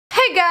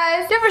Hey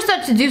guys, you ever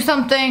start to do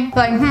something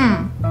like,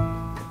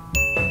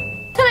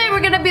 today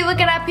we're gonna be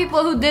looking at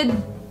people who did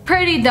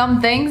pretty dumb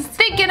things,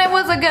 thinking it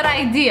was a good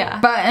idea.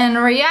 But in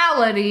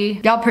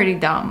reality, y'all pretty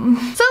dumb.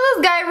 So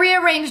this guy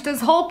rearranged his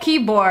whole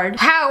keyboard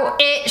how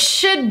it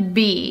should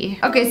be.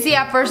 Okay, see,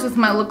 at first this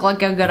might look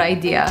like a good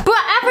idea,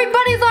 but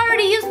everybody's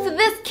already used to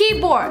this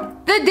keyboard.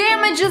 The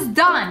damage is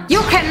done.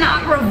 You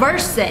cannot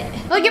reverse it.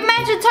 Like,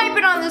 imagine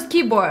typing on this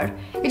keyboard.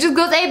 It just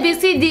goes A, B,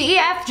 C, D, E,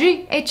 F,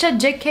 G, H, I,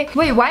 J, K.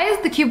 Wait, why is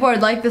the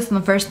keyboard like this in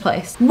the first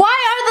place? Why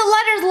are the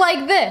letters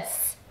like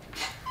this?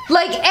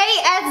 Like A,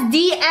 S,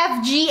 D,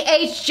 F, G,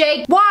 H,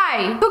 J.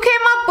 Why? Who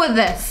came up with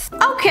this?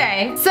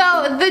 Okay,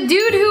 so the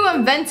dude who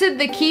invented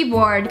the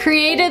keyboard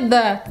created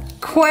the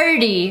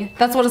QWERTY,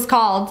 that's what it's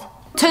called,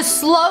 to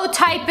slow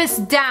typists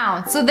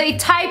down so they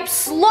type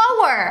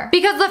slower.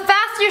 Because the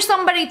faster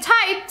somebody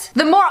typed,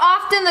 the more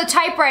often the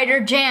typewriter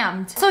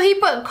jammed. So he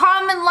put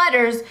common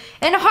letters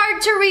in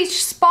hard to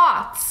reach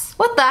spots.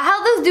 What the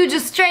hell? This dude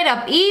just straight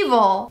up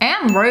evil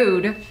and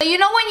rude. You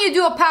know when you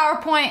do a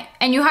PowerPoint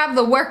and you have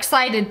the works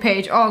cited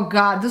page? Oh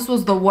god, this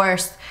was the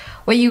worst.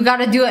 Where you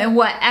gotta do it in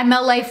what,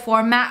 MLA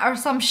format or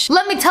some sh?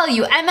 Let me tell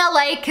you,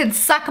 MLA could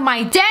suck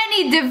my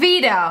Danny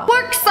DeVito.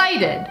 Works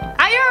cited.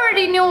 I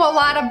already knew a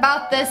lot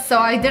about this, so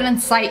I didn't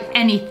cite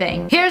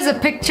anything. Here's a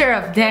picture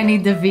of Danny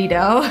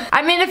DeVito.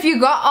 I mean, if you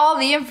got all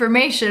the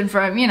information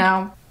from, you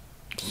know,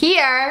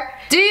 here,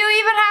 do you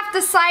even have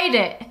to cite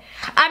it?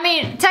 I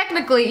mean,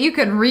 technically, you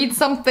can read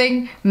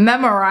something,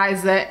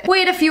 memorize it,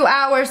 wait a few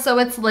hours so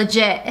it's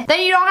legit.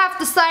 Then you don't have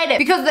to cite it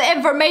because the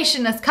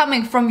information is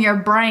coming from your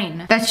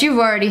brain that you've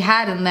already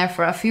had in there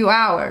for a few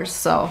hours,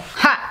 so,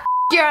 ha!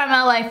 Your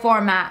MLA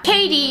format.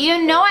 Katie,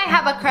 you know I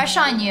have a crush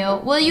on you.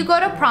 Will you go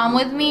to prom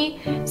with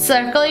me?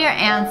 Circle your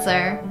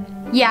answer.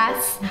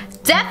 Yes.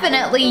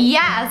 Definitely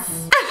yes.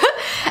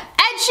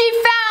 And she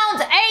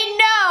found a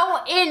no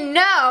in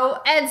no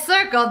and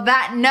circled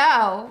that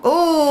no.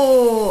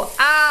 Ooh,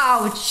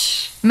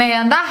 ouch.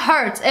 Man, that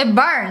hurts. It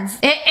burns.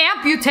 It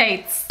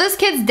amputates. This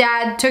kid's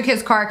dad took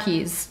his car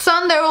keys.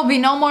 Son, there will be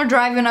no more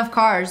driving of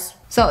cars.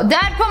 So,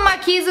 dad put my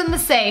keys in the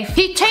safe.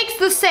 He takes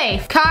the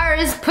safe. Car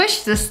is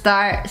push to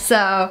start,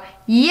 so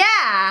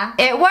yeah,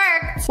 it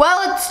worked.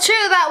 Well, it's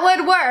true that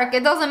would work.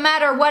 It doesn't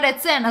matter what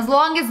it's in. As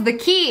long as the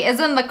key is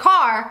in the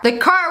car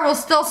will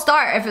still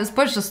start if it's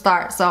push to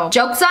start. So,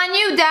 joke's on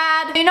you,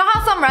 Dad. You know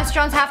how some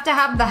restaurants have to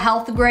have the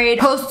health grade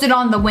posted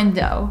on the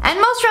window?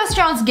 And most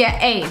restaurants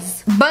get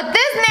A's. But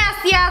this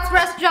nasty ass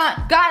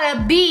restaurant got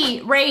a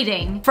B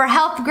rating. For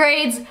health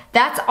grades,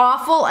 that's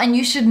awful and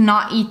you should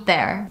not eat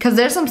there. Because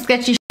there's some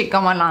sketchy shit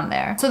going on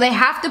there. So they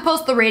have to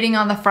post the rating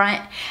on the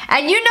front.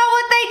 And you know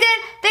what they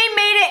did? They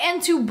made it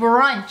into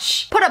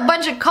brunch. Put a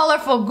bunch of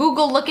colorful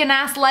Google looking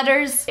ass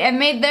letters and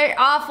made their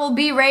awful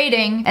B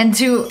rating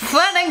into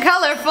fun and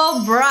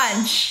colorful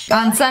brunch.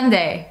 On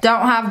Sunday,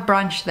 don't have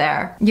brunch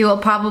there. You will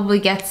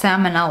probably get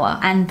salmonella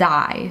and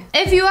die.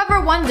 If you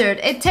ever wondered,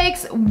 it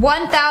takes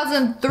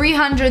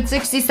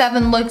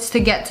 1,367 licks to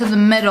get to the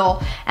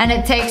middle, and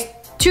it takes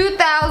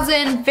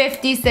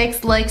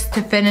 2,056 licks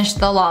to finish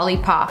the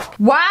lollipop.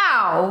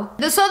 Wow!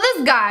 So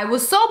this guy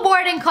was so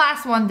bored in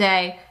class one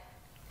day,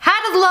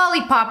 had a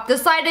lollipop,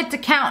 decided to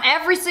count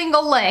every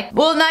single lick.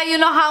 Well, now you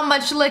know how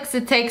much licks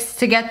it takes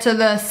to get to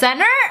the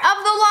center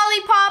of the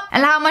lollipop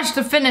and how much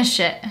to finish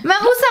it.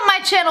 Man, who said my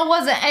channel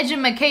wasn't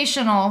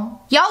educational?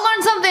 Y'all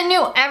learn something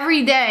new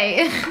every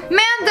day.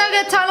 Man dug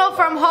a tunnel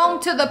from home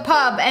to the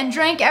pub and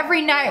drank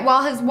every night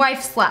while his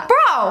wife slept.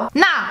 Bro,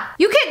 nah,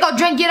 you can't go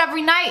drink it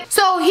every night.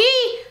 So he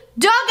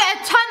dug a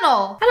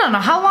tunnel. I don't know,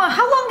 how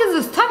long is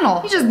this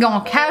tunnel? He's just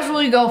gonna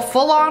casually go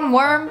full on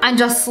worm and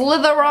just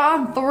slither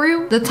on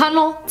through the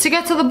tunnel to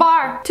get to the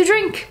bar to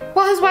drink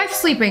while his wife's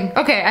sleeping.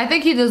 Okay, I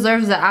think he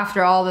deserves it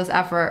after all this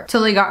effort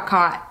till he got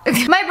caught.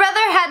 My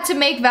brother had to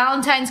make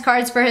Valentine's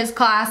cards for his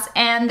class,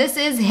 and this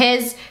is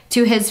his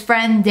to his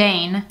friend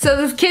Dane. So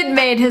this kid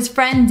made his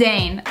friend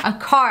Dane a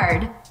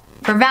card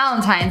for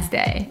Valentine's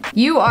Day.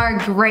 You are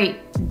great,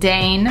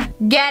 Dane.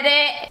 Get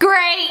it?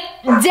 Great,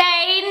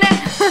 Dane.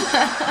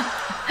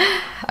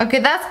 Okay,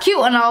 that's cute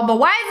and all, but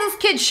why is this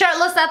kid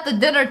shirtless at the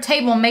dinner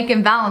table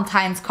making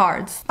Valentine's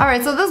cards?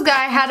 Alright, so this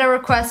guy had a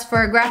request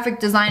for a graphic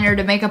designer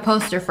to make a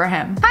poster for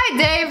him. Hi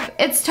Dave,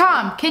 it's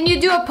Tom. Can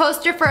you do a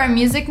poster for our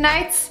music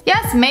nights?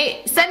 Yes,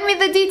 mate. Send me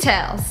the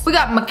details. We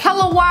got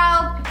Michaela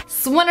Wild,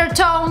 Swinter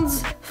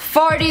Tones,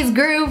 40s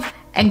Groove,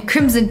 and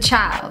Crimson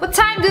Child. What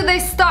time do they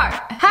start?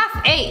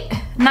 8:30,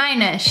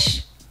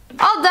 9ish.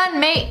 All done,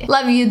 mate.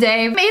 Love you,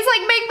 Dave. He's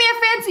like, make me a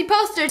fancy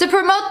poster to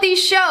promote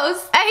these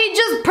shows. And he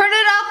just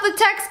printed out the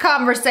text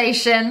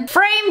conversation,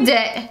 framed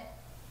it.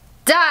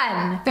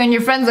 Done. And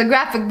your friend's a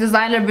graphic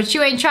designer, but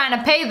you ain't trying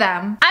to pay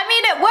them. I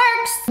mean, it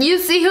works. You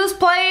see who's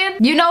playing?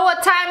 You know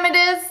what time it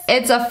is?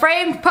 It's a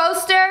framed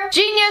poster.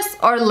 Genius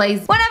or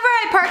lazy. Whenever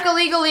I park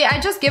illegally, I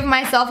just give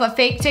myself a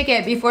fake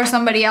ticket before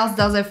somebody else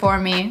does it for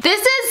me.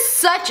 This is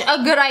such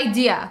a good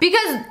idea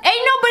because ain't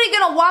nobody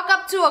gonna walk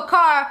up to a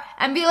car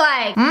and be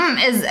like,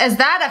 is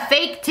that a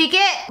fake ticket?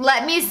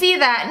 Let me see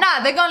that.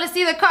 Nah, they're gonna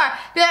see the car.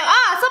 Be like,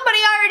 somebody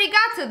already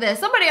got to this.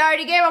 Somebody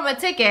already gave them a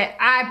ticket.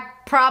 I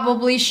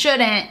probably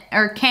shouldn't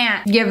or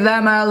can't give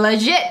them a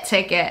legit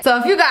ticket. So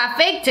if you got a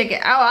fake ticket,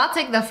 I'll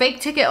take the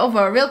fake ticket over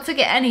a real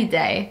ticket any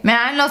day. Man,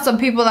 I know some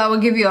people that would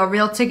give you a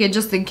real ticket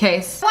just in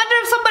case. I wonder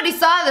if somebody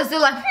saw this, they're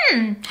like,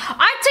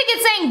 our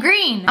ticket's ain't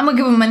green. I'm gonna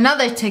give them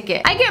another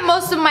ticket. I get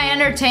most of my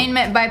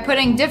entertainment by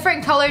putting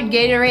different colored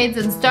Gatorades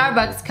in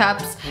Starbucks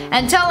cups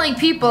and telling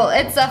people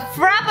it's a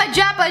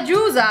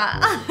frappa-jappa-juiza.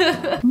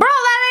 Bro,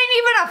 that ain't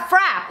even a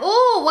frap.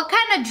 Ooh, what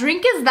kind of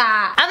drink is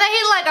that? And then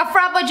he like a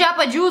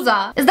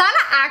frappa-jappa-juza. Is that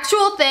an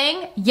actual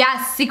thing?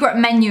 Yes, secret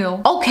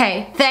menu.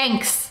 Okay,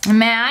 thanks.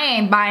 Man, I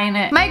ain't buying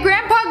it. My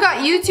grandpa got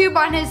YouTube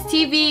on his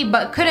TV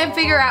but couldn't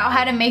figure out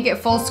how to make it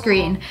full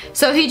screen.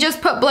 So he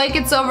just put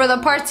blankets over the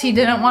parts he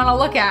didn't want to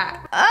look at.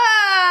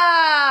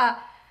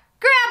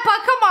 Grandpa,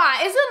 come on.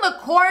 It's in the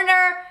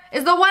corner.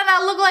 Is the one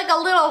that looked like a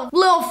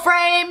little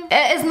frame.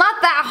 It's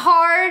not that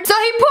hard. So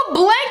he put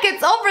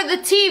blankets over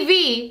the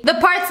TV, the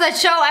parts that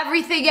show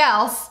everything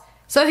else,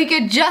 so he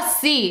could just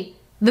see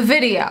the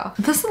video.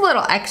 This is a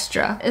little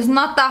extra. It's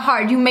not that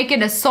hard. You make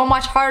it so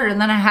much harder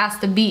than it has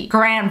to be,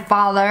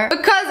 grandfather.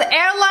 Because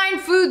airline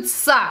food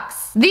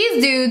sucks.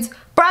 These dudes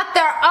brought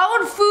their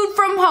own food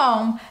from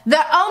home,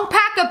 their own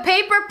pack of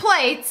paper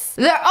plates,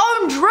 their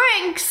own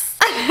drinks.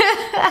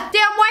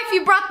 Damn wife,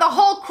 you brought the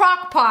whole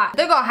crock pot.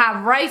 They're gonna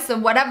have rice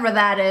and whatever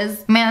that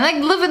is. Man,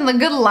 they're living the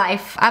good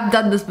life. I've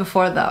done this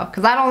before though,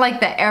 because I don't like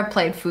the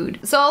airplane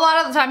food. So a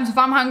lot of the times if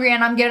I'm hungry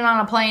and I'm getting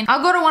on a plane,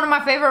 I'll go to one of my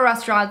favorite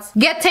restaurants,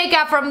 get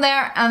takeout from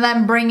there, and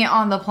then bring it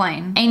on the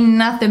plane. Ain't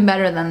nothing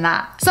better than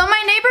that. So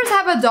my neighbors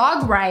have a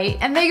dog, right?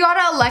 And they got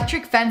an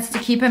electric fence to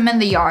keep him in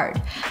the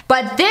yard.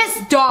 But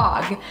this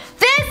dog,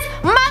 this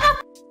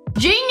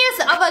genius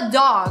of a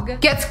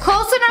dog gets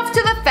close enough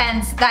to the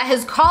fence that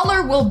his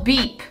collar will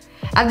beep.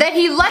 And then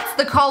he lets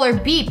the collar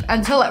beep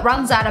until it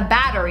runs out of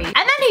battery. And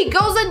then he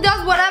goes and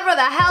does whatever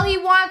the hell he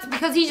wants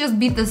because he just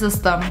beat the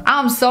system.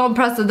 I'm so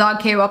impressed the dog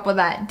came up with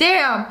that.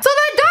 Damn. So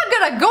that dog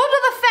gonna go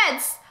to the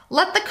fence,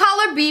 let the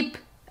collar beep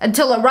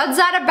until it runs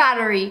out of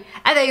battery,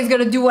 and then he's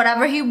gonna do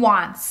whatever he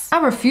wants. I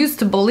refuse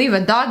to believe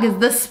a dog is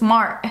this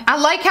smart. I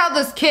like how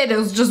this kid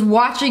was just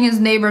watching his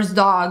neighbor's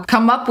dog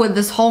come up with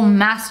this whole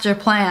master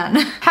plan.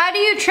 How do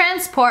you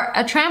transport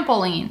a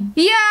trampoline?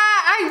 Yeah,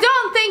 I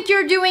don't think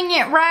you're doing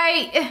it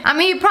right. I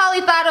mean, he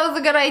probably thought it was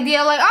a good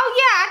idea, like, oh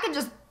yeah, I could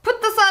just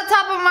put this on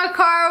top of my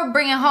car,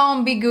 bring it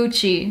home, be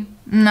Gucci.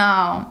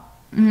 No.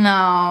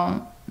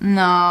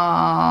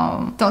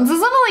 Doesn't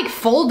it like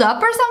fold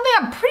up or something?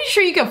 I'm pretty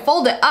sure you can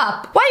fold it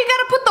up. Why you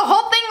gotta put the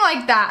whole thing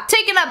like that?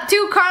 Taking up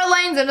 2 car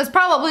lanes and it's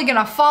probably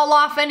gonna fall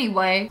off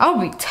anyway. I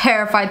would be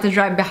terrified to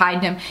drive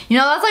behind him. You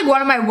know, that's like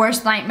one of my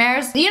worst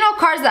nightmares. You know,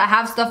 cars that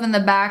have stuff in the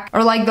back,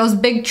 or like those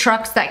big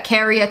trucks that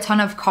carry a ton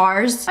of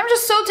cars. I'm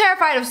just so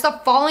terrified of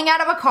stuff falling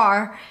out of a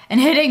car and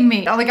hitting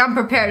me. Like, I'm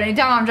prepared.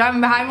 Anytime I'm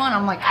driving behind one,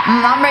 I'm like,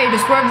 I'm ready to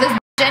swerve this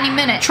any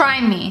minute.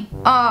 Try me.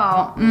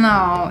 Oh,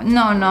 no.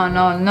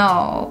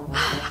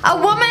 A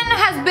woman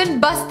has been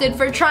busted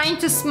for trying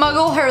to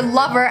smuggle her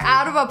lover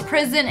out of a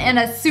prison in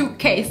a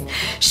suitcase.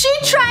 She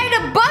tried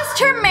to bust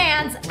her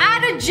mans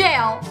out of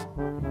jail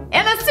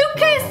in a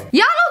suitcase?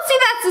 Y'all don't see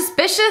that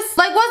suspicious?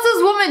 Like, what's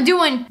this woman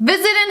doing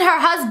visiting her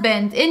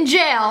husband in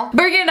jail,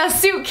 bringing a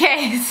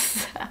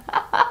suitcase?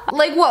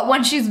 Like what,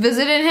 when she's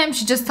visiting him,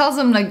 she just tells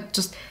him like,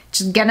 just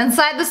get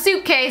inside the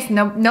suitcase.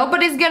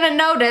 Nobody's gonna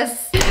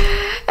notice.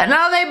 And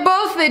now they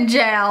both in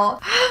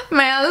jail.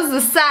 Man, this is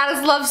the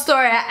saddest love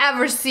story I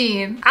ever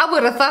seen. I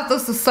would have thought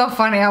this was so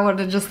funny, I would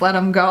have just let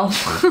him go.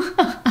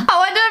 I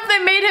wonder if they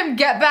made him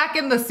get back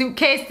in the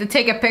suitcase to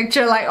take a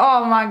picture, like,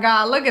 oh my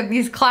god, look at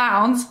these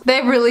clowns.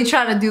 They really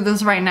try to do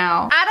this right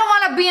now. I don't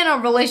want to be in a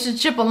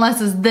relationship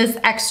unless it's this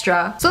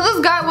extra. So this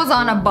guy was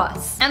on a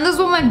bus, and this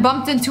woman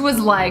bumped into his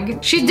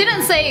leg. She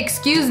didn't say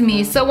excuse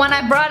me, so when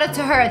I brought it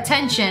to her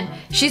attention,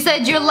 she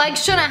said your leg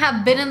shouldn't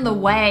have been in the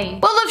way.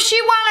 Well, if she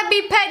wanna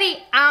be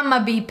petty,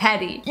 I'ma be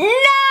petty.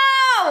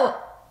 No!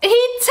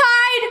 He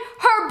tied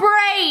her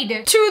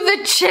braid to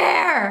the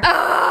chair.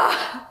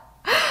 Ugh.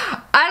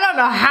 I don't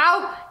know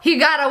how he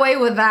got away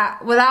with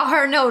that without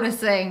her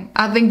noticing.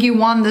 I think he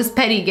won this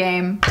petty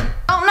game.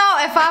 I don't know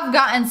if I've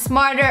gotten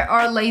smarter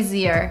or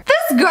lazier.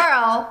 This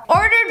girl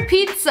ordered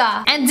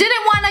pizza and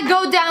didn't want to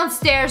go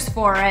downstairs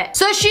for it.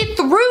 So she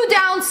threw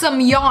down some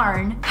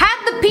yarn, had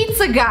the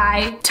pizza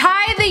guy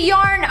tie the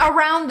yarn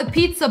around the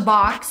pizza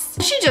box.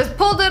 She just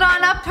pulled it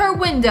on up her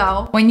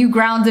window. When you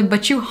grounded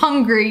but you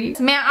hungry.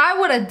 Man, I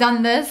would have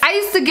done this. I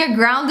used to get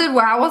grounded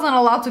where I wasn't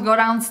allowed to go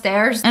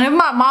downstairs. And if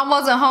my mom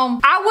wasn't home,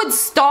 I would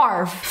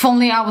starve. If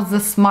only I was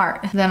this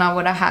smart, then I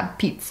would have had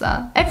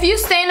pizza. If you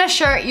stain a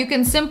shirt, you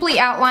can simply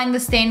outline the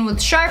stain with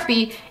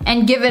Sharpie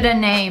and give it a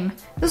name.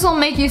 This will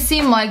make you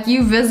seem like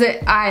you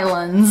visit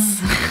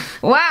islands.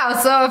 Wow,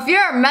 so if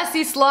you're a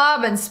messy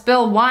slob and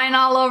spill wine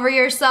all over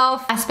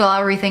yourself, I spill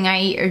everything I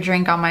eat or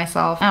drink on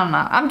myself. I don't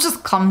know, I'm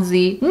just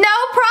clumsy. No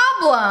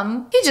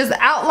problem! He just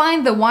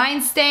outlined the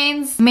wine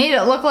stains, made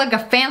it look like a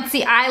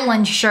fancy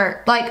island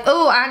shirt. Like,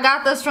 ooh, I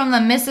got this from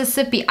the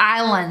Mississippi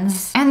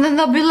Islands. And then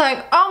they'll be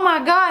like, oh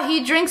my god,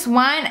 he drinks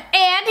wine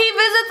and he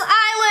visits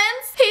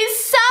islands?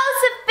 He's so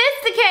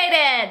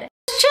sophisticated!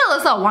 Chill,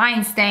 it's a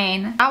wine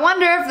stain. I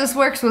wonder if this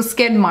works with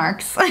skid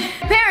marks. My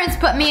parents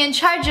put me in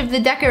charge of the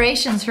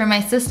decorations for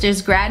my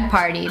sister's grad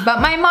party,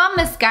 but my mom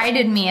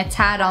misguided me a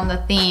tad on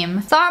the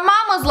theme. So our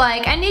mom was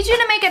like, I need you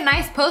to make a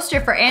nice poster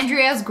for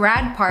Andrea's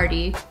grad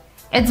party.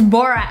 It's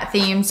Borat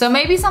themed, so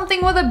maybe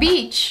something with a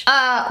beach.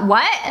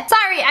 What?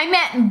 Sorry, I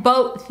meant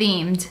boat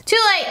themed.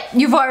 Too late,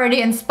 you've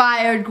already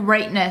inspired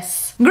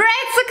greatness. Great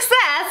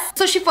success!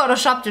 So she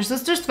photoshopped her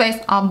sister's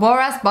face on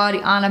Borat's body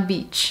on a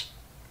beach.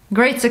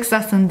 Great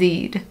success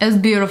indeed. It was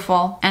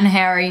beautiful and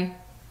hairy.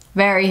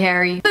 Very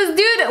hairy. This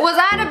dude was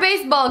at a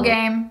baseball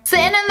game,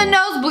 sitting in the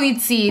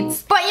nosebleed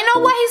seats. But you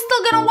know what? He's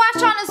still gonna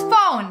watch on his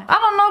phone. I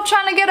don't know,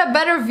 trying to get a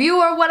better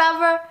view or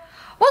whatever.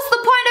 What's the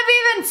point of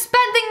even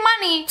spending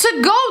money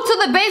to go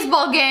to the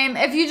baseball game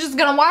if you're just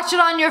gonna watch it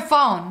on your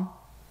phone?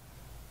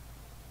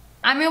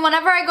 I mean,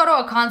 whenever I go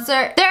to a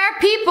concert, there are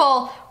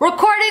people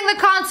recording the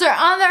concert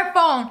on their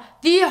phone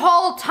the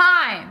whole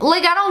time.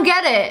 Like, I don't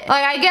get it.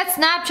 Like, I get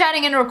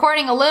Snapchatting and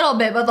recording a little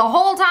bit, but the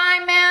whole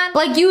time, man,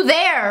 like, you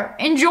there,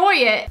 enjoy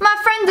it. My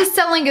friend is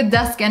selling a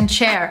desk and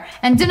chair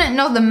and didn't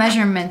know the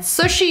measurements,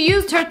 so she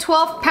used her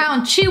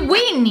 12-pound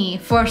chiweenie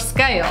for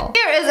scale.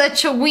 Here is a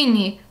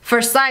chiweenie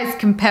for size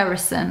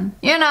comparison.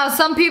 You know,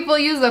 some people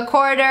use a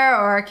quarter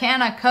or a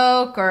can of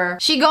Coke, or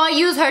she gonna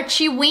use her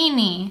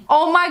chiweenie.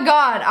 Oh my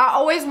god, I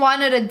always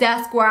wanted a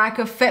desk where I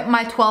could fit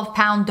my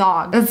 12-pound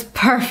dog. That's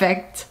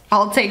perfect.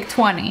 I'll take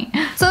 20.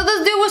 So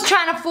this dude was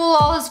trying to fool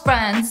all his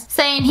friends,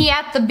 saying he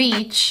at the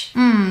beach.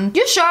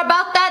 You sure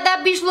about that?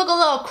 That beach look a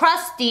little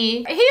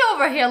crusty. He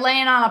over here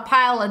laying on a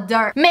pile of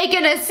dirt,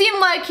 making it seem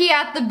like he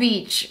at the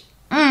beach.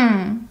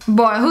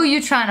 Boy, who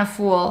you trying to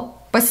fool?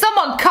 But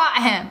someone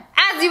caught him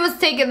as he was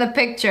taking the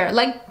picture.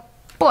 Like,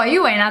 boy,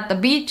 you ain't at the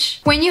beach.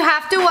 When you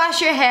have to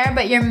wash your hair,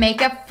 but your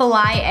makeup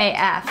fly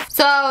AF.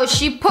 So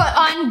she put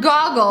on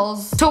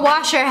goggles to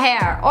wash her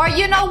hair. Or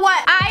you know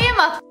what? I am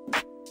a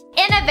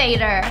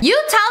innovator.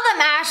 You tell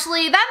them,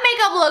 Ashley, that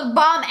makeup look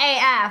bomb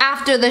AF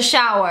after the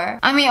shower.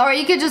 I mean, or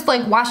you could just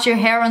like wash your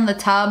hair in the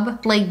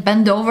tub, like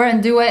bend over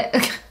and do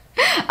it.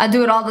 I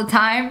do it all the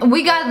time.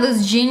 We got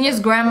this genius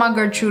Grandma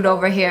Gertrude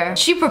over here.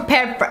 She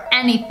prepared for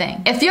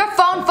anything. If your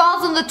phone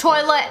falls in the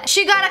toilet,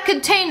 she got a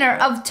container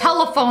of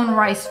telephone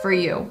rice for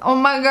you. Oh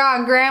my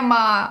god,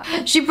 Grandma.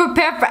 She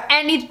prepared for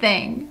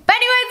anything. But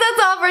anyways,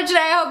 that's all for today.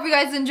 I hope you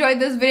guys enjoyed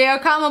this video.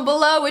 Comment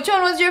below which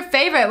one was your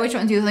favorite. Which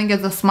one do you think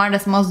is the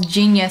smartest, most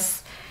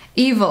genius,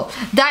 evil,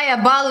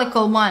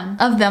 diabolical one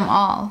of them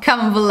all?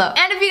 Comment below.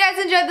 And if you guys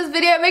enjoyed this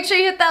video, make sure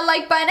you hit that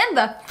like button in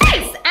the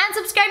face and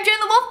subscribe to join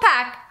the wolf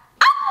pack.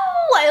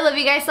 I love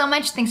you guys so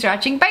much. Thanks for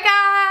watching. Bye,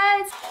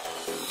 guys.